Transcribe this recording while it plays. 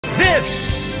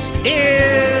This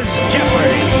is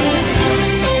Jeopardy!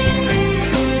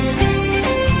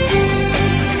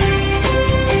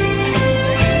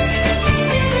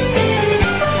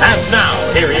 And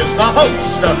now, here is the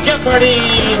host of Jeopardy!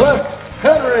 Cliff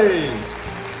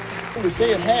Henrys! We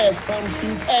say it has come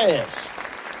to pass.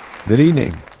 Good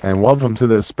evening, and welcome to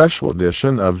this special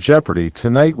edition of Jeopardy!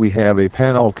 Tonight we have a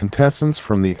panel of contestants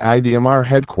from the IDMR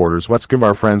headquarters. Let's give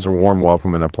our friends a warm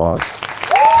welcome and applause.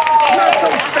 Not so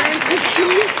fantasy.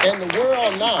 In the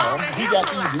world now, we got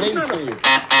these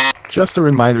naysayers. Just a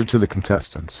reminder to the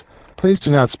contestants. Please do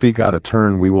not speak out of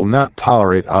turn. We will not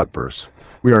tolerate outbursts.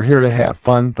 We are here to have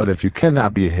fun, but if you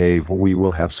cannot behave, we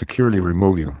will have security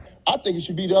remove you. I think it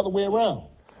should be the other way around.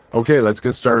 Okay, let's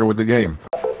get started with the game.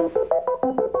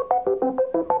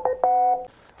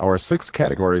 Our 6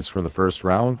 categories for the first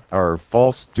round are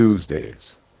False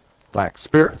Tuesdays, Black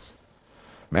Spirits,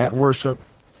 Mat Worship,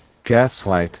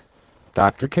 Gaslight,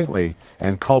 Dr. Kintley,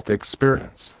 and Cult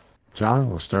Experience. John,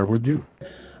 we'll start with you.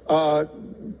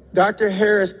 Dr.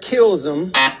 Harris kills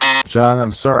him. John,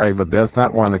 I'm sorry, but that's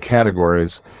not one of the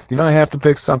categories. You know, I have to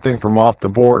pick something from off the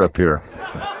board up here.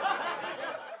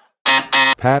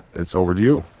 Pat, it's over to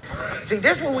you. See,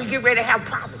 this is when we get ready to have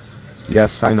problems.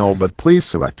 Yes, I know, but please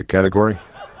select a category.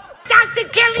 Dr.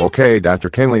 Kelly! Okay, Dr.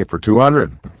 Kintley for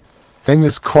 200.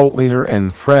 Famous cult leader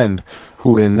and friend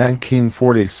who in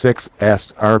 1946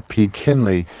 asked R.P.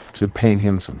 Kinley to paint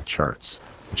him some charts.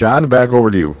 John, back over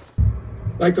to you.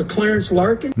 Like a Clarence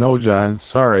Larkin? No, John,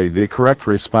 sorry. The correct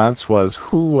response was,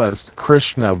 who was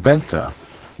Krishna Venta?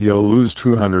 You'll lose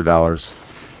 $200.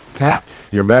 Pat,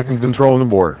 you're back in control of the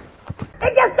board.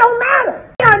 It just don't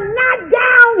matter. You're not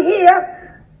down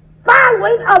here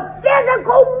following a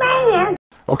physical man.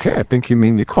 Okay, I think you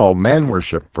mean to call man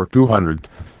worship for 200.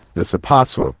 This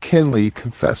apostle Kinley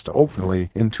confessed openly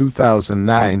in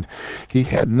 2009 he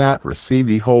had not received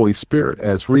the Holy Spirit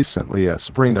as recently as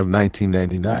spring of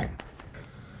 1999.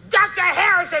 Dr.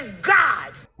 Harris is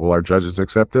God. Will our judges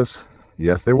accept this?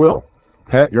 Yes, they will.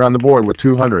 Pat, you're on the board with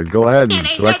 200. Go ahead and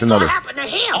select another. Happen to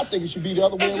him. I think it should be the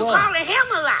other way And you around. calling him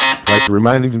a lie. I'd like to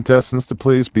remind the contestants to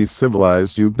please be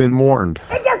civilized. You've been warned.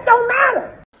 It just don't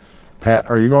matter. Pat,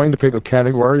 are you going to pick a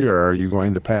category or are you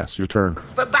going to pass your turn?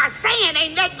 But by saying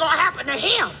ain't nothing gonna happen to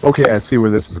him. Okay, I see where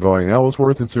this is going.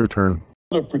 Ellsworth, it's your turn.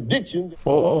 The prediction.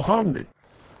 400.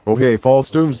 Okay, False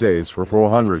Doomsdays for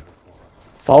 400.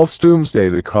 False doomsday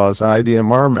that caused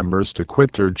IDMR members to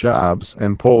quit their jobs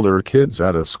and pull their kids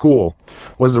out of school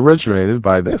was originated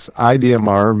by this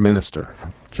IDMR minister.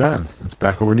 John, it's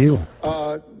back over to you.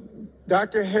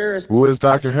 Dr. Harris. Who is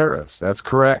Dr. Harris? That's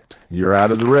correct. You're out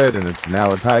of the red and it's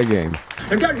now a tie game.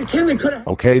 And Dr. Kinley could have.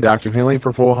 Okay, Dr. Kinley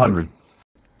for 400.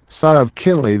 Son of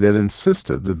Kinley that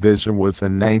insisted the vision was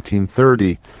in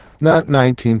 1930, not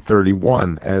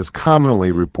 1931, as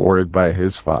commonly reported by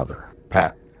his father.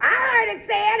 Pat. I heard it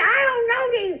said I don't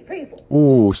know these people.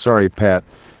 Ooh, sorry, Pat.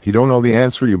 If you don't know the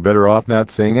answer, you're better off not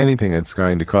saying anything. It's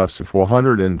going to cost you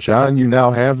 400. And John, you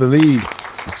now have the lead.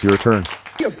 It's your turn.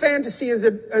 A fantasy is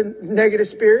a negative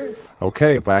spirit.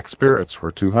 Okay, black spirits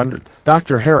for 200.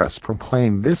 Dr. Harris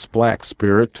proclaimed this black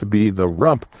spirit to be the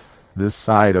rump this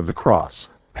side of the cross.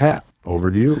 Pat, over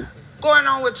to you. Going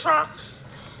on with Trump.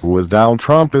 Who is Donald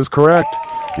Trump is correct.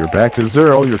 You're back to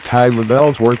 0. You're tied with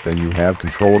Ellsworth, and you have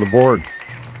control of the board.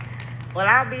 Well,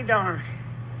 I'll be darned.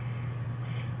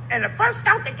 And the first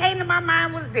thought that came to my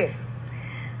mind was this.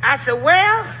 I said,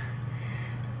 well,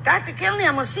 Dr. Kelly,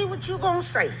 I'm going to see what you're going to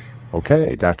say.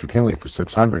 Okay, Dr. Kinley for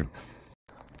 600.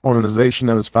 Organization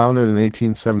that was founded in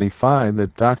 1875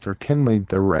 that Dr. Kinley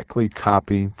directly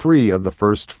copied 3 of the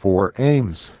first 4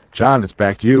 aims. John, it's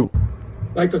back to you.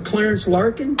 Like a Clarence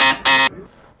Larkin?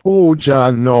 Oh,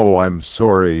 John, no, I'm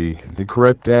sorry. The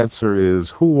correct answer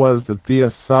is, who was the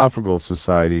Theosophical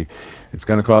Society? It's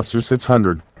going to cost you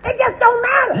 600. It just don't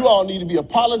matter. You all need to be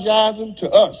apologizing to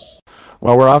us.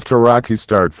 Well, we're off to a rocky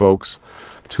start, folks.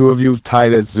 2 of you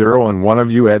tied at 0 and 1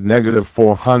 of you at negative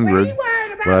 400.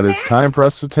 But it's time for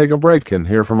us to take a break and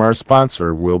hear from our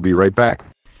sponsor. We'll be right back.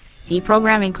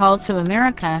 Deprogramming Cults of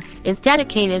America is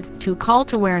dedicated to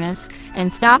cult awareness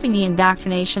and stopping the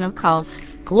indoctrination of cults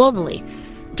globally.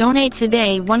 Donate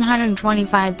today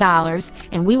 $125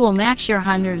 and we will match your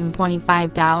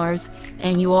 $125,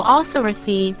 and you will also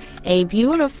receive a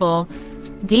beautiful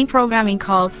Deprogramming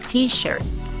Cults t-shirt.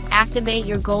 Activate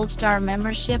your Gold Star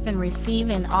membership and receive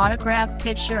an autographed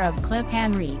picture of Cliff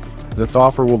Henrys. This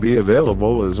offer will be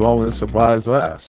available as long as supplies last.